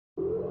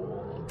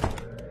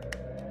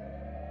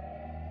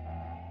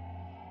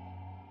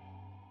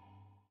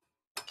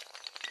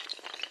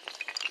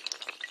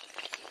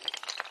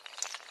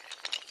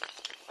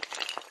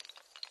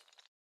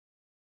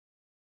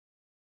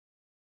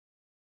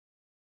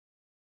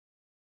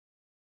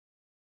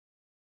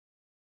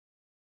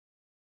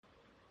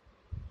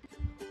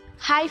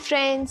Hi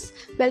friends,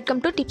 welcome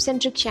to Tips and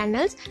Trick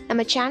channels.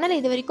 நம்ம சேனலை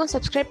இது வரைக்கும்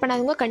சப்ஸ்கிரைப்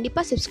பண்ணாதவங்க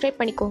கண்டிப்பாக சப்ஸ்கிரைப்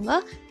பண்ணிக்கோங்க.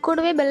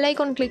 கூடவே பெல்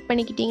ஐக்கான் கிளிக்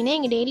பண்ணிக்கிட்டிங்கன்னா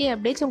எங்கள் டெய்லி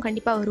அப்டேட்ஸ் உங்களுக்கு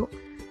கண்டிப்பாக வரும்.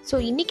 ஸோ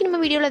இன்றைக்கி நம்ம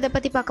வீடியோவில் எதை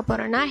பற்றி பார்க்க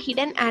போகிறோன்னா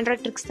ஹிடன்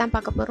ஆண்ட்ராய்ட் ட்ரிக்ஸ் தான்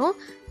பார்க்க போகிறோம்.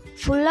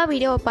 ஃபுல்லாக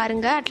வீடியோவை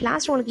பாருங்கள். அட்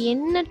லாஸ்ட் உங்களுக்கு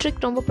என்ன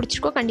ட்ரிக் ரொம்ப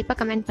பிடிச்சிருக்கோ கண்டிப்பாக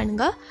கமெண்ட்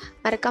பண்ணுங்கள்.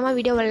 மறக்காமல்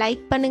வீடியோவை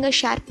லைக் பண்ணுங்கள்,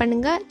 ஷேர்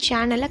பண்ணுங்கள்,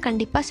 சேனலை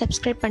கண்டிப்பாக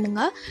சப்ஸ்கிரைப்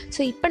பண்ணுங்கள்.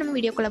 ஸோ இப்போ நம்ம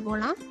வீடியோக்குள்ளே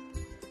போகலாம்.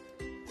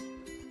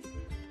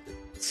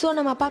 ஸோ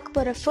நம்ம பார்க்க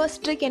போகிற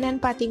ஃபர்ஸ்ட் ட்ரிக்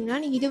என்னென்னு பார்த்தீங்கன்னா,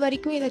 நீங்கள் இது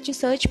வரைக்கும் ஏதாச்சும்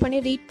சர்ச் பண்ணி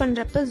ரீட்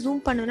பண்ணுறப்ப ஜூம்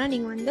பண்ணுன்னா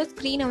நீங்கள் வந்து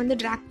ஸ்க்ரீனை வந்து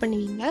ட்ராக்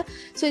பண்ணுவீங்க.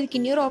 ஸோ இதுக்கு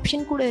இன்னொரு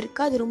ஆப்ஷன் கூட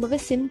இருக்குது. அது ரொம்பவே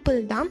சிம்பிள்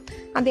தான்.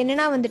 அது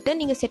என்னென்னா வந்துட்டு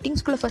நீங்கள்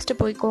செட்டிங்ஸ்குள்ளே ஃபஸ்ட்டு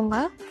போய்க்கோங்க.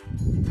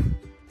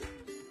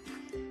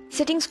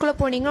 செட்டிங்ஸ்குள்ளே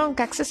போனீங்கன்னா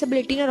உங்களுக்கு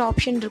அக்சசபிலிட்டின்னு ஒரு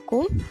ஆப்ஷன்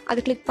இருக்கும்.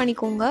 அது கிளிக்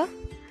பண்ணிக்கோங்க.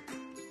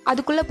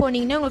 அதுக்குள்ளே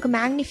போனீங்கன்னா உங்களுக்கு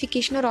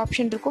மேக்னிஃபிகேஷன் ஒரு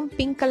ஆப்ஷன் இருக்கும்.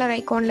 பிங்க் கலர்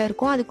ஐக்கானில்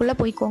இருக்கும். அதுக்குள்ளே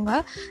போய்க்கோங்க.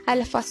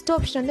 அதில் ஃபஸ்ட்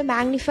ஆப்ஷன் வந்து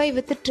மேக்னிஃபை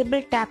வித்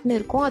ட்ரிபிள் டேப்னு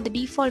இருக்கும். அது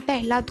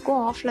டிஃபால்ட்டாக எல்லாத்துக்கும்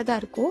ஆஃபில் தான்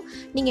இருக்கும்.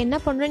 நீங்கள் என்ன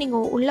பண்ணணும்,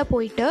 நீங்கள் உள்ளே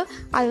போயிட்டு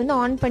அதை வந்து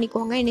ஆன்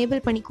பண்ணிக்கோங்க,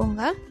 எனேபிள்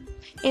பண்ணிக்கோங்க.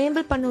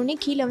 எனேபிள் பண்ணோடனே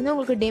கீழே வந்து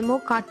உங்களுக்கு டெமோ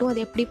காட்டும்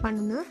அது எப்படி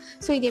பண்ணணும்.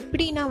 ஸோ இது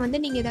எப்படின்னா வந்து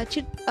நீங்கள்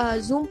ஏதாச்சும்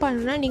ஜூம்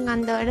பண்ணணுன்னா நீங்கள்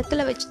அந்த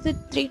இடத்துல வச்சுட்டு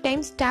 3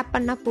 times டேப்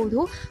பண்ணால்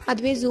போதும்,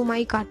 அதுவே ஜூம்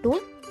ஆகி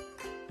காட்டும்.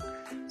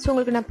 ஸோ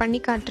உங்களுக்கு நான்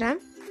பண்ணி காட்டுறேன்.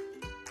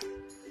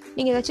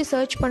 நீங்கள் ஏதாச்சும்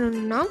சர்ச்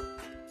பண்ணணுன்னா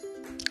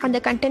அந்த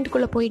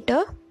கண்டென்ட்குள்ளே போயிட்டு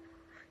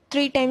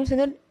 3 times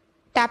வந்து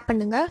டேப்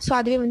பண்ணுங்கள். ஸோ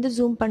அதுவே வந்து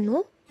ஜூம்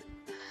பண்ணும்.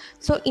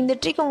 ஸோ இந்த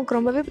ட்ரிக் உங்களுக்கு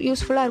ரொம்பவே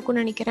யூஸ்ஃபுல்லாக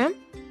இருக்கும்னு நினைக்கிறேன்.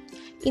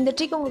 இந்த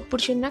ட்ரிக் உங்களுக்கு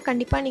பிடிச்சிருந்தா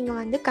கண்டிப்பாக நீங்கள்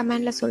வந்து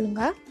கமெண்டில்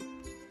சொல்லுங்கள்.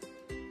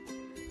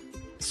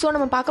 ஸோ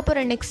நம்ம பார்க்க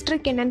போகிற நெக்ஸ்ட்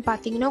ட்ரிக் என்னென்னு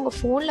பார்த்தீங்கன்னா, உங்கள்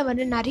ஃபோனில்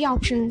வந்து நிறைய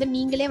ஆப்ஷன் வந்து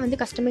நீங்களே வந்து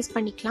கஸ்டமைஸ்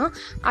பண்ணிக்கலாம்.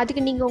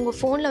 அதுக்கு நீங்கள் உங்கள்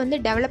ஃபோனில் வந்து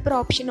டெவலப்பர்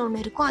ஆப்ஷன்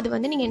ஒன்று இருக்கும். அது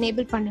வந்து நீங்கள்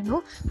எனேபிள்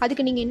பண்ணணும்.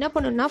 அதுக்கு நீங்கள் என்ன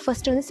பண்ணணும்னா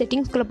ஃபஸ்ட்டு வந்து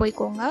செட்டிங்ஸ்குள்ளே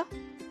போய்க்கோங்க.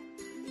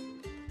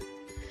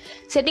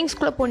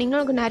 செட்டிங்ஸ்குள்ளே போனீங்கன்னா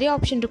உங்களுக்கு நிறைய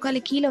ஆப்ஷன் இருக்கும்.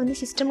 அதில் கீழே வந்து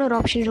சிஸ்டம்னு ஒரு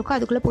ஆப்ஷன் இருக்கும்.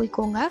 அதுக்குள்ளே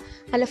போய்க்கோங்க.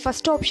 அதில்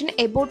ஃபஸ்ட் ஆப்ஷன்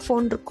எபோட்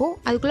ஃபோன் இருக்கும்.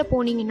 அதுக்குள்ளே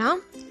போனீங்கன்னா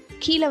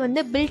கீழே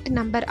வந்து பில்ட்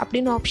நம்பர்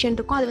அப்படின்னு ஆப்ஷன்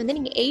இருக்கும். அது வந்து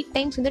நீங்கள் 8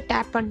 times வந்து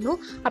டேப்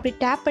பண்ணணும். அப்படி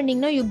டேப்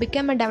பண்ணிங்கன்னா யூ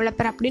பிகம் அ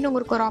டெவலப்பர் அப்படின்னு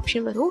உங்களுக்கு ஒரு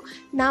ஆப்ஷன் வரும்.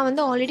 நான்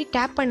வந்து ஆல்ரெடி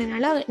டேப்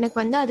பண்ணனால எனக்கு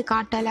வந்து அது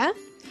காட்டலை.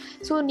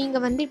 ஸோ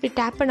நீங்கள் வந்து இப்படி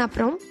டேப் பண்ண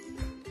அப்புறம்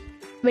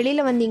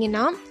வெளியில்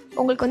வந்தீங்கன்னா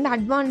உங்களுக்கு வந்து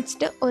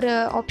அட்வான்ஸ்டு ஒரு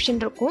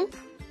ஆப்ஷன் இருக்கும்.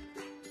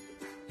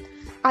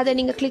 அதை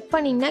நீங்கள் கிளிக்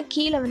பண்ணிங்கன்னா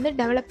கீழே வந்து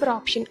டெவலப்பர்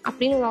ஆப்ஷன்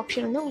அப்படின்னு ஒரு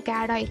ஆப்ஷன் வந்து உங்களுக்கு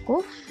ஆட்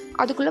ஆகிருக்கும்.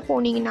 அதுக்குள்ளே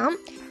போனீங்கன்னா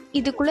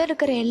இதுக்குள்ளே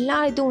இருக்கிற எல்லா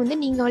இதுவும் வந்து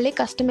நீங்களே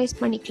கஸ்டமைஸ்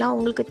பண்ணிக்கலாம்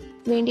உங்களுக்கு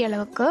வேண்டிய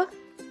அளவுக்கு.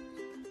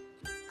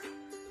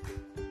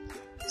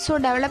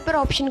 ஸோ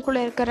டெவலப்பர்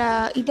ஆப்ஷனுக்குள்ளே இருக்கிற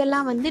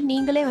இதெல்லாம் வந்து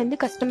நீங்களே வந்து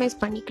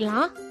கஸ்டமைஸ்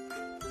பண்ணிக்கலாம்.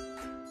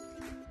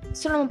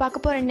 ஸோ நம்ம பார்க்க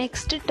போகிற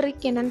நெக்ஸ்ட்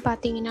ட்ரிக் என்னென்னு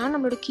பார்த்தீங்கன்னா,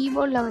 நம்மளோட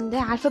கீபோர்டில் வந்து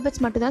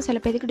ஆல்ஃபபெட்ஸ் மட்டும் தான் சில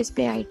பேருக்கு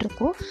டிஸ்பிளே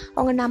ஆகிட்ருக்கும்.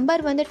 அவங்க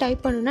நம்பர் வந்து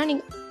டைப் பண்ணணுன்னா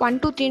நீங்கள் 1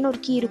 2 3ன்னு ஒரு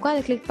கீ இருக்கும்.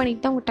 அதை கிளிக்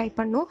பண்ணிட்டு தான் அவங்க டைப்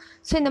பண்ணணும்.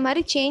 ஸோ இந்த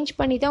மாதிரி சேஞ்ச்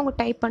பண்ணி தான் அவங்க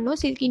டைப் பண்ணணும்.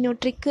 ஸோ இதுக்கு இன்னொரு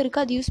ட்ரிக்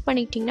இருக்குது. அது யூஸ்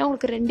பண்ணிக்கிட்டிங்கன்னா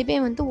உங்களுக்கு ரெண்டுமே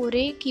வந்து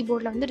ஒரே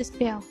கீபோர்டில் வந்து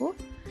டிஸ்பிளே ஆகும்.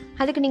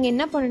 அதுக்கு நீங்கள்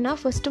என்ன பண்ணுன்னா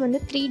ஃபஸ்ட்டு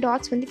வந்து 3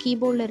 dots வந்து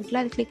கீபோர்டில்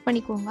இருக்குல்ல, அதை கிளிக்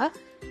பண்ணிக்கோங்க.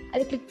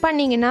 அது கிளிக்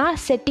பண்ணிங்கன்னா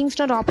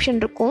செட்டிங்ஸ்னு ஒரு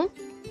ஆப்ஷன் இருக்கும்.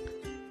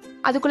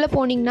 அதுக்குள்ளே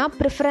போனீங்கன்னா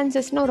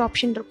ப்ரிஃபரன்சஸ்னு ஒரு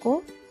ஆப்ஷன்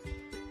இருக்கும்.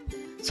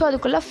 ஸோ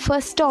அதுக்குள்ளே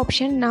ஃபர்ஸ்ட்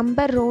ஆப்ஷன்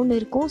நம்பர் ரோன்னு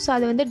இருக்கும். ஸோ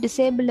அது வந்து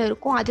டிசேபிளில்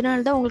இருக்கும்.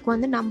 அதனால தான் உங்களுக்கு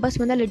வந்து நம்பர்ஸ்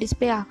வந்து அதில்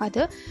டிஸ்பிளே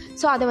ஆகாது.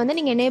 ஸோ அதை வந்து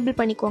நீங்கள் எனேபிள்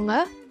பண்ணிக்கோங்க.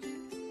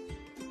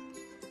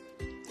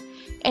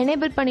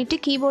 எனேபிள் பண்ணிவிட்டு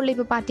கீபோர்டில்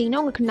இப்போ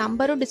பார்த்தீங்கன்னா உங்களுக்கு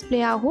நம்பரும்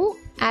டிஸ்பிளே ஆகும்,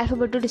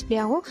 ஆல்ஃபபெட்டும்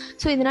டிஸ்பிளே ஆகும்.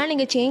 ஸோ இதனால்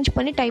நீங்கள் சேஞ்ச்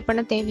பண்ணி டைப்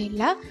பண்ண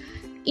தேவையில்லை.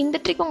 இந்த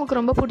ட்ரிக்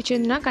உங்களுக்கு ரொம்ப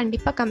பிடிச்சிருந்துன்னா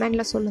கண்டிப்பாக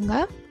கமெண்டில்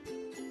சொல்லுங்கள்.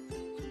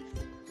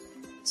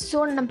 ஸோ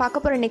நம்ம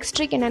பார்க்க போகிற நெக்ஸ்ட்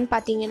ட்ரிக் என்னென்னு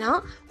பார்த்தீங்கன்னா,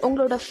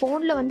 உங்களோட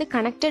ஃபோனில் வந்து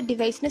கனெக்டட்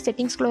டிவைஸ்னு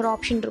செட்டிங்ஸ்குள்ள ஒரு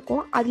ஆப்ஷன்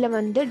இருக்கும். அதில்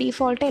வந்து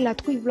டிஃபால்ட்டாக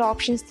எல்லாத்துக்கும் இவ்வளோ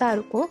ஆப்ஷன்ஸ் தான்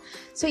இருக்கும்.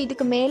 ஸோ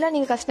இதுக்கு மேலே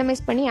நீங்கள்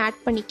கஸ்டமைஸ் பண்ணி ஆட்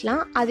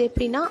பண்ணிக்கலாம். அது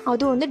எப்படின்னா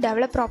அதுவும் வந்து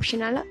டெவலப்பர்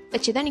ஆப்ஷனால்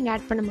வச்சு தான் நீங்கள்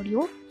ஆட் பண்ண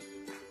முடியும்.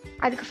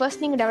 அதுக்கு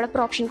ஃபர்ஸ்ட் நீங்கள்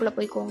டெவலப்பர் ஆப்ஷனுக்குள்ளே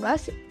போய்க்கோங்க.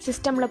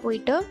 சிஸ்டமில்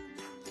போயிட்டு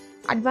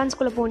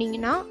அட்வான்ஸ்குள்ளே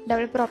போனீங்கன்னா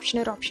டெவலப்பர்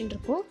ஆப்ஷன் ஒரு ஆப்ஷன்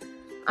இருக்கும்.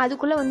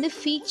 அதுக்குள்ளே வந்து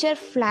ஃபீச்சர்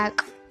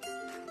ஃப்ளாக்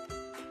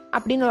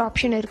அப்படின்னு ஒரு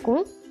ஆப்ஷன்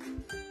இருக்கும்.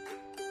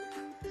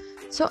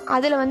 ஸோ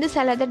அதில் வந்து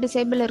சில இதில்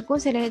டிசேபிள்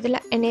இருக்கும், சில இதில்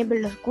எனேபிள்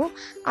இருக்கும்.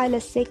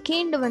 அதில்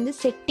செகண்ட் வந்து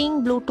செட்டிங்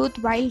ப்ளூடூத்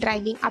வைல்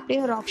டிரைவிங்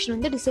அப்படின்னு ஒரு ஆப்ஷன்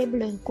வந்து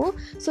டிசேபிள் இருக்கும்.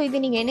 ஸோ இதை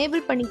நீங்கள்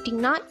எனேபிள்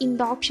பண்ணிக்கிட்டிங்கன்னா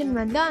இந்த ஆப்ஷன்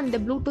வந்து அந்த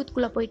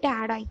ப்ளூடூத்குள்ளே போயிட்டு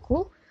ஆட்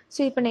ஆகிக்கும். ஸோ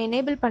இப்போ நான்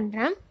எனேபிள்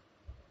பண்ணுறேன்.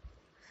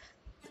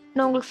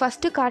 நான் உங்களுக்கு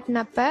ஃபஸ்ட்டு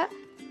காட்டினப்போ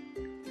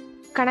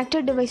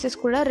கனெக்டட்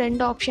டிவைசஸ்குள்ளே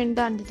 2 ஆப்ஷன்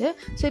தான் இருந்தது.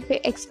 ஸோ இப்போ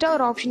எக்ஸ்ட்ரா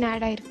ஒரு ஆப்ஷன்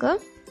ஆட் ஆகிருக்கு,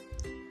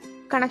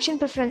 கனெக்ஷன்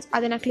ப்ரிஃபரன்ஸ்.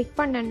 அதை நான் கிளிக்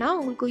பண்ணேன்னா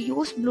உங்களுக்கு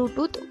யூஸ்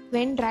ப்ளூடூத்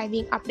வென்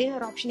டிரைவிங் அப்படின்னு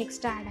ஒரு ஆப்ஷன்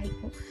எக்ஸ்ட்ரா ஆட்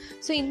ஆகிக்கும்.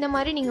 ஸோ இந்த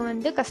மாதிரி நீங்கள்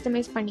வந்து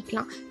கஸ்டமைஸ்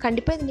பண்ணிக்கலாம்.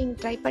 கண்டிப்பாக இதை நீங்கள்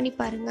ட்ரை பண்ணி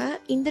பாருங்கள்.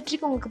 இந்த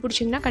ட்ரிக் உங்களுக்கு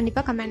பிடிச்சிங்கன்னா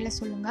கண்டிப்பாக கமெண்டில்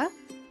சொல்லுங்கள்.